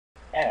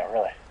Yeah,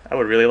 really. I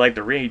would really like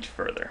to reach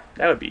further.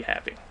 That would be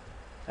happy.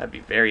 I'd be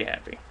very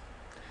happy.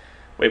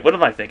 Wait, what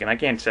am I thinking? I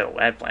can't settle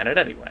that planet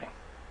anyway.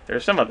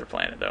 There's some other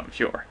planet, though, I'm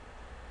sure.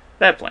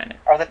 That planet.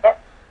 Are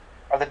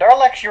the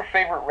Daleks your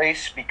favorite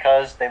race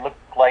because they look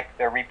like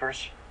they're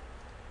Reapers?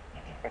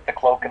 With the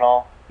cloak and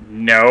all?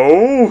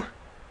 No!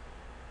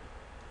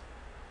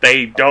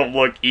 They don't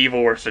look evil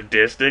or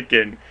sadistic,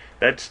 and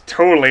that's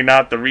totally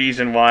not the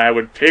reason why I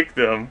would pick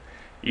them,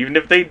 even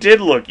if they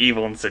did look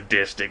evil and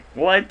sadistic.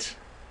 What?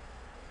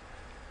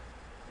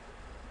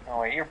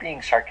 Oh, wait, you're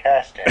being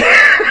sarcastic.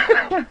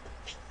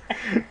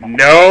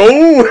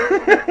 No!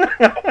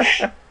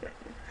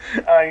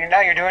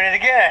 Now you're doing it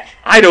again.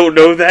 I don't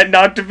know that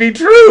not to be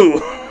true!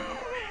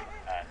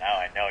 Now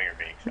I know you're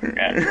being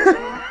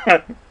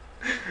sarcastic.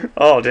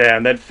 Oh,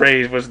 damn, that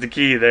phrase was the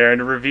key there, and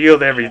it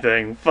revealed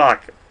everything.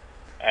 Fuck.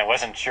 I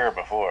wasn't sure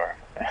before.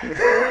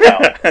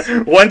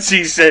 Once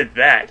he said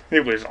that,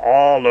 it was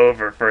all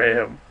over for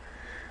him.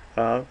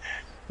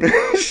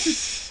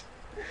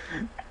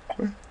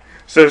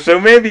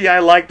 So maybe I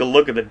like the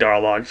look of the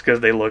Darlogs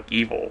because they look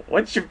evil.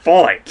 What's your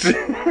point?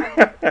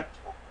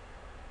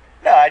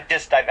 No,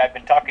 I've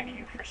been talking to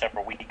you for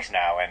several weeks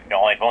now, and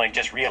I've only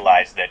just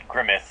realized that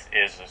Grimith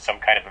is some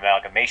kind of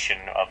amalgamation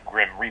of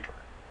Grim Reaper.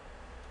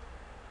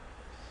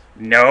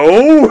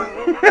 No!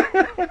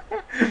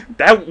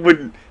 That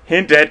would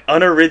hint at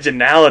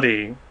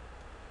unoriginality.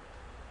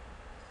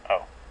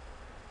 Oh.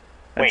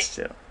 Wait,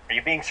 are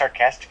you being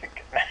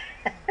sarcastic?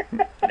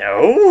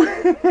 No?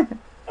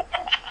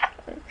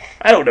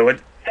 I don't know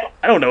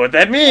what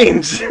that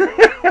means. The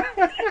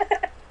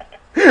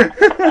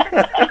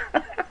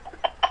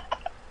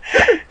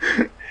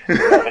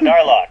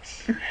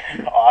Darlogs.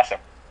 Awesome.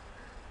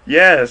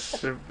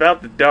 Yes,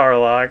 about the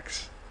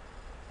Darlogs.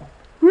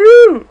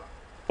 Woo!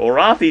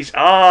 Borathis.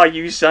 Ah,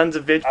 you sons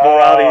of bitch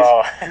Borathis.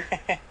 Oh.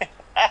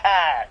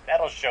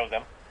 That'll show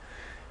them.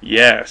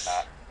 Yes.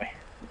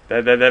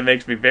 That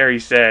makes me very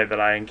sad that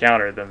I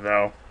encountered them,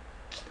 though.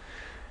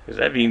 Because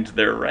that means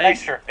they're right.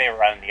 Nicer if they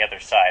were on the other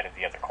side of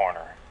the other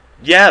corner.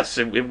 Yes,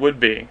 it would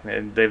be.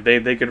 And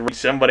they could reach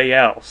somebody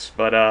else.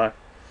 But,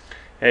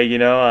 hey, you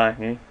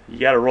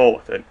gotta roll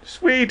with it.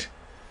 Sweet!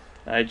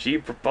 I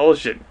achieved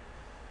propulsion.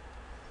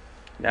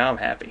 Now I'm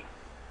happy.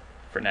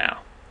 For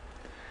now.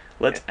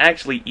 Let's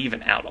actually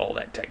even out all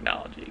that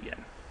technology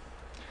again.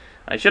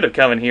 I should have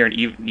come in here and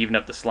even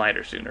up the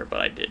slider sooner,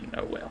 but I didn't.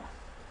 Oh well.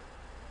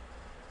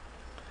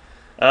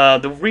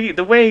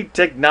 The way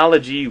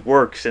technology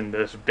works in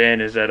this, Ben,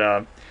 is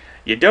that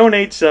you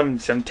donate some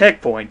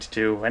tech points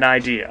to an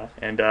idea,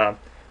 and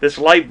this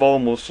light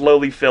bulb will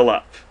slowly fill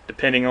up,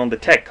 depending on the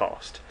tech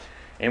cost.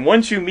 And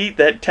once you meet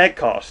that tech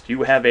cost,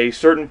 you have a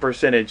certain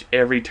percentage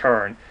every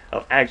turn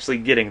of actually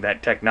getting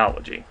that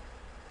technology.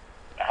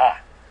 Aha.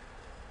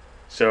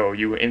 So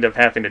you end up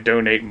having to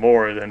donate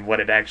more than what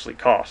it actually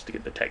costs to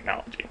get the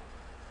technology.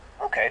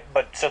 Okay,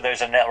 but so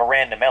there's a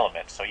random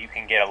element, so you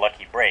can get a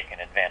lucky break in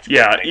advance.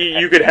 Yeah,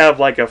 you could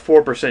have like a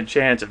 4%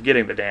 chance of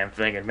getting the damn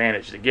thing and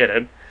manage to get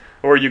it,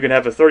 or you can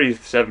have a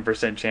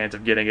 37% chance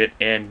of getting it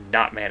and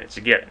not manage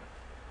to get it.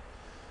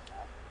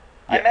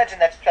 I imagine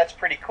that's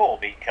pretty cool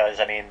because,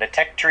 I mean, the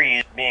tech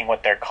trees, being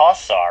what their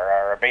costs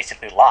are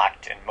basically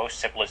locked in most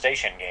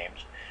Civilization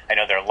games. I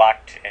know they're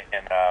locked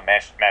in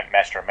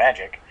Master of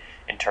Magic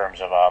in terms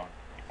of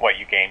what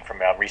you gain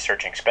from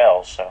researching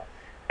spells, so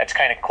that's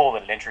kind of cool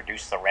that it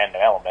introduced the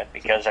random element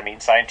because, I mean,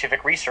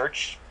 scientific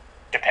research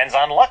depends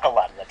on luck a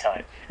lot of the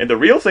time. And the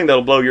real thing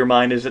that'll blow your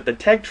mind is that the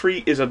tech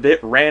tree is a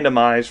bit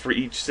randomized for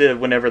each civ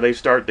whenever they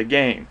start the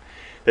game.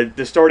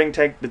 The starting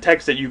tech, the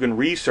techs that you can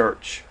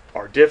research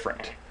are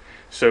different.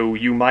 So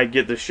you might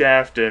get the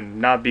shaft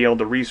and not be able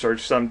to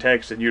research some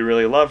techs that you'd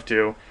really love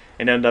to,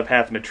 and end up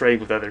having to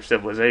trade with other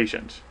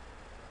civilizations.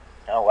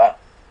 Oh, wow.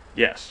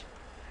 Yes.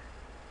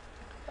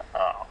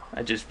 Oh.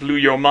 I just blew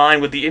your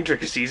mind with the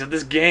intricacies of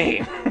this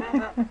game.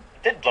 It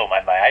did blow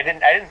my mind. I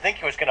didn't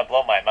think it was going to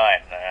blow my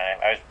mind.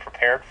 I was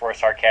prepared for a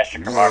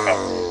sarcastic remark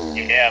of,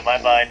 yeah,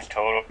 my mind's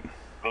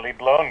totally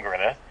blown,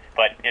 Grimith.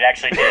 But it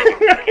actually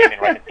did. It came in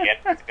right at the end.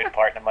 It's a good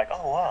part, and I'm like,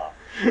 oh, wow.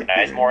 And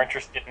I was more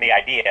interested in the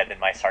idea than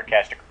my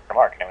sarcastic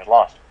remark, and I was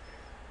lost.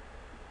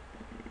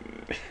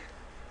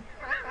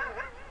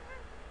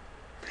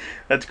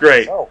 That's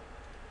great. So.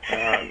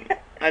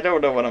 I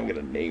don't know what I'm going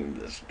to name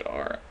this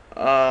star.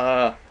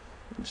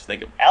 Just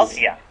think of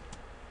Alcia.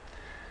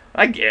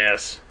 I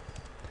guess.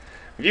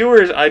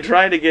 Viewers, I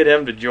tried to get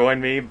him to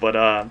join me,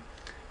 but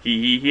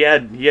he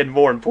had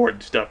more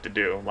important stuff to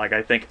do, like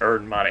I think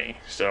earn money.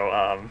 So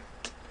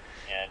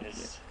yeah, it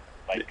is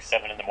like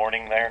 7 in the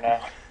morning there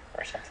now,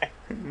 or something.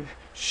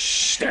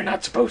 Shh, they're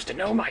not supposed to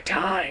know my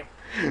time.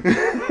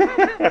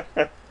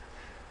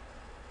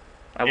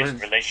 In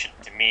relation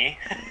to me.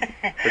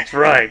 That's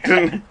right.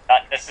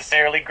 Not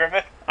necessarily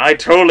Grimith. I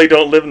totally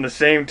don't live in the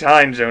same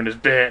time zone as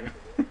Ben.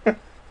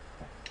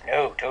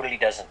 No, totally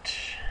doesn't.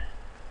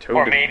 Totally.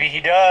 Or maybe he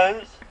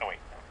does. Oh wait,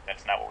 no,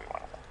 that's not what we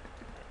want to know.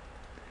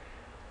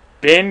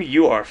 Ben,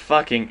 you are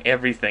fucking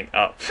everything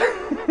up.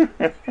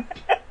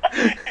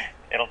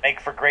 It'll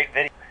make for great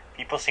video.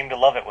 People seem to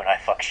love it when I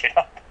fuck shit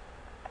up.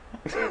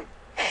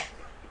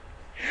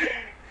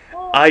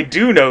 I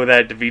do know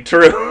that to be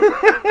true.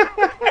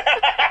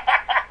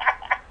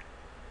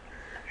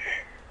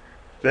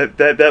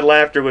 That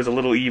laughter was a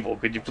little evil.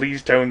 Could you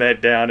please tone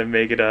that down and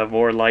make it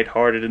more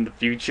lighthearted in the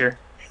future?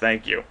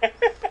 Thank you.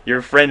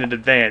 Your friend in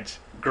advance,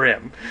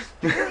 Grim.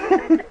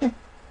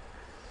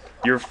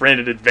 Your friend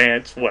in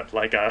advance? What,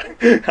 like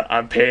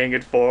I'm paying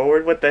it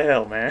forward? What the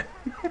hell, man?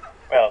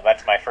 Well,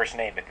 that's my first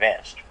name,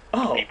 Advanced.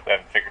 Oh. People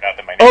haven't figured out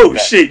that my name Oh, is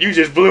Advanced. shit, you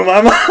just blew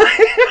my mind.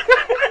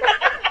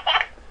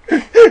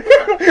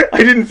 I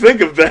didn't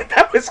think of that.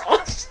 That was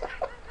awesome.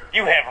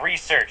 You have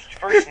researched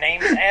first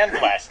names and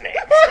last names.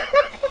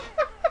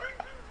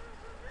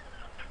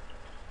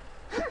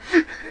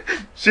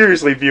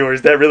 Seriously,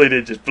 viewers, that really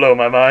did just blow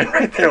my mind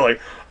right there.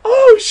 Like,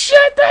 oh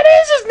shit, that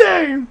is his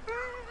name!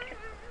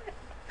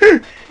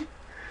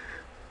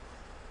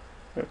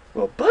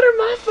 Well, butter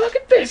my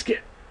fucking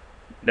biscuit.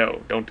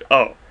 No, don't.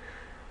 Oh.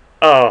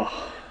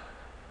 Oh.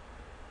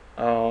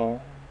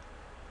 Oh.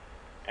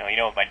 Now, you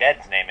know what my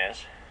dad's name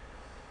is?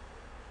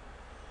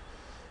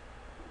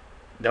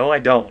 No, I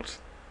don't.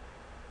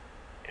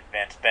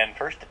 Advanced Ben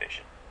First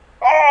Edition.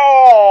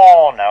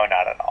 Oh, no,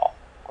 not at all.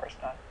 Of course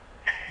not.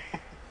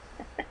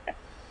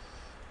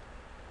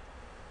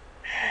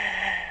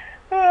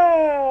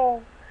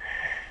 Oh.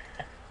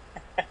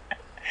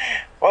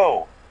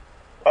 Whoa.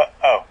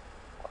 Oh.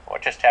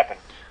 What just happened?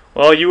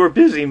 While you were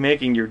busy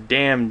making your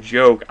damn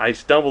joke, I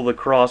stumbled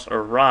across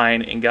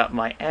Orion and got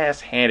my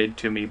ass handed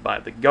to me by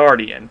the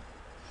Guardian.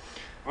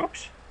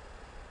 Oops.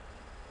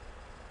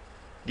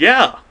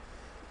 Yeah.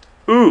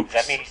 Oops.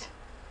 Does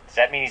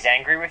that mean he's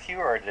angry with you,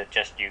 or is it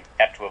just you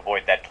have to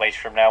avoid that place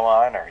from now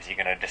on, or is he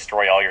going to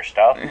destroy all your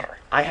stuff? Or?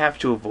 I have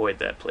to avoid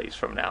that place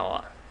from now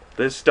on.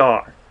 This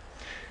star.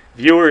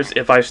 Viewers,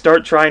 if I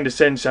start trying to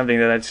send something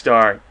to that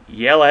star,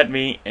 yell at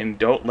me and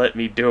don't let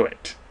me do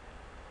it.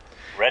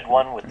 Red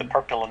one with the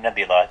purple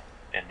nebula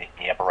in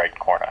the upper right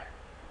corner.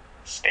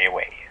 Stay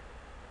away.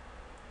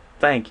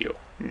 Thank you.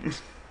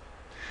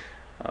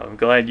 I'm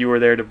glad you were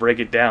there to break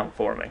it down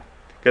for me.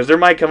 Because there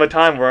might come a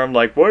time where I'm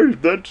like, why is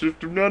that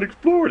system not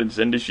explored? And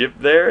send a ship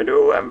there, and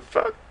oh, I'm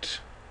fucked.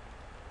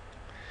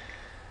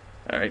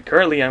 Alright,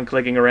 currently I'm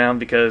clicking around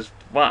because,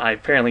 well, I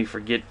apparently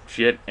forget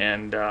shit,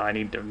 and I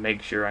need to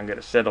make sure I'm going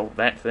to settle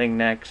that thing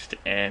next,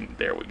 and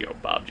there we go,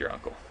 Bob's your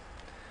uncle.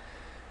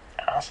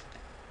 Awesome.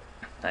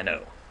 I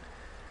know.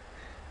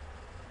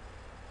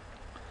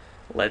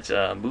 Let's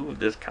move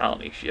this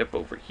colony ship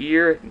over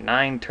here.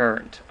 9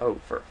 turns. Oh,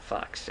 for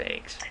fuck's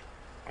sakes.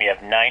 We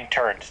have 9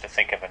 turns to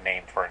think of a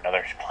name for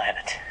another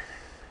planet.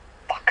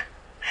 Fuck.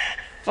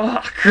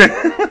 Fuck.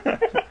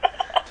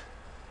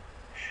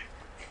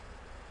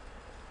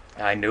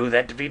 I know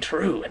that to be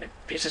true, and it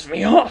pisses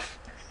me off.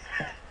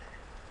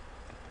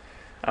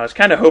 I was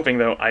kind of hoping,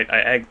 though,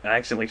 I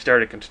accidentally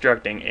started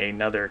constructing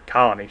another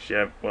colony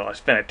ship. Well, I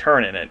spent a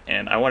turn in it,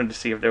 and I wanted to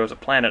see if there was a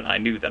planet I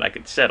knew that I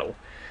could settle,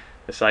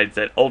 besides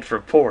that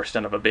ultra-poor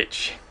son of a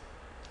bitch.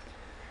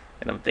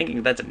 And I'm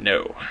thinking that's a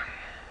no.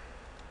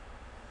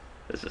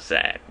 This is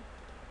sad.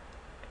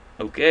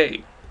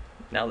 Okay,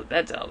 now that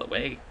that's out of the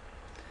way,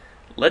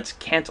 let's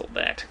cancel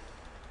that.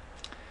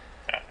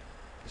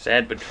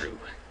 Sad but true.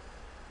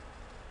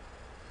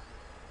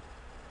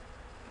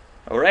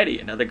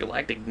 Alrighty, another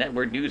Galactic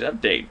Network news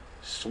update.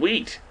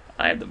 Sweet,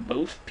 I have the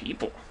most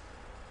people.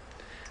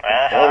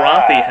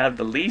 Borothi have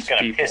the least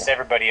people. It's gonna piss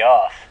everybody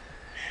off.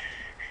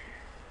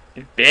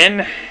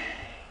 Ben,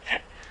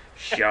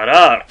 shut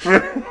up.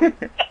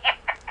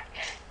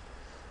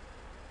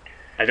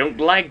 I don't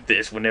like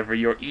this whenever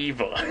you're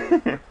evil.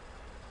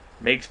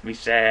 Makes me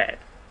sad.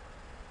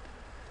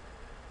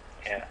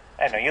 Yeah,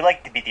 I know. You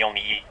like to be the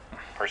only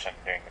person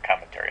doing the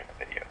commentary in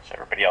the videos.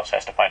 Everybody else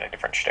has to find a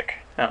different shtick.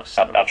 Oh,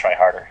 I'll try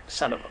harder.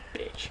 Son of a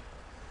bitch.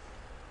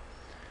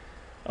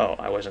 Oh,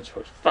 I wasn't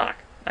supposed to. Fuck.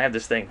 I have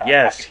this thing.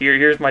 Yes,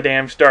 here's my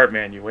damn start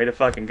menu. Way to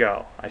fucking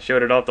go. I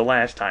showed it off the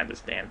last time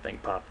this damn thing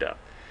popped up.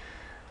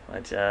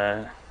 But,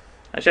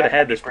 I should have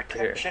had this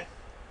prepared.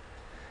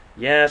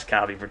 Yes,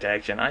 copy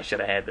protection. I should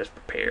have had this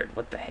prepared.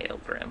 What the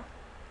hell, Grim?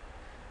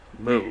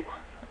 Moo.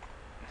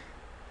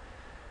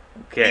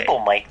 Okay. People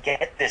might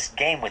get this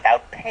game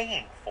without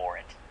paying for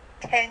it.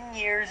 10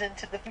 years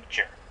into the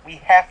future. We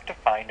have to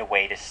find a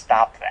way to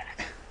stop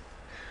that.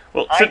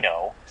 Well, I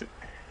know.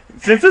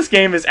 Since this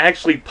game is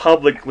actually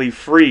publicly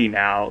free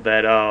now,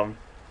 that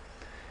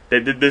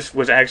this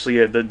was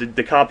actually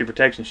the copy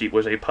protection sheet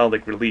was a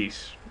public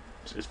release,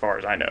 as far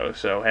as I know.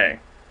 So hey,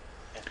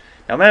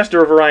 now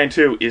Master of Orion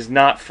 2 is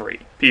not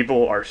free.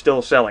 People are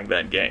still selling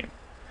that game.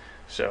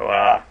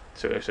 So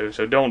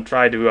so don't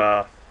try to.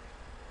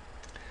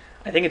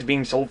 I think it's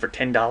being sold for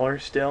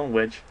 $10 still,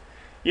 which,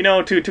 you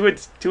know, to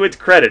its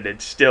credit,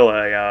 it's still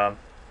a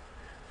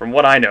from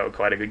what I know,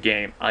 quite a good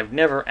game. I've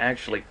never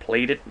actually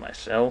played it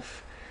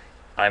myself.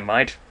 I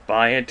might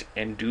buy it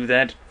and do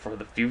that for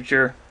the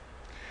future.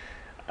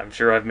 I'm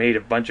sure I've made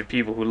a bunch of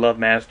people who love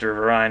Master of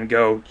Orion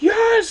go,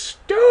 yes,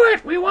 do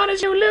it, we want to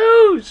see you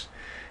lose.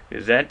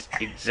 Is that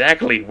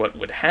exactly what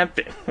would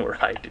happen were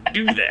I to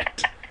do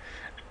that?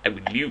 I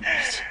would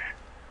lose.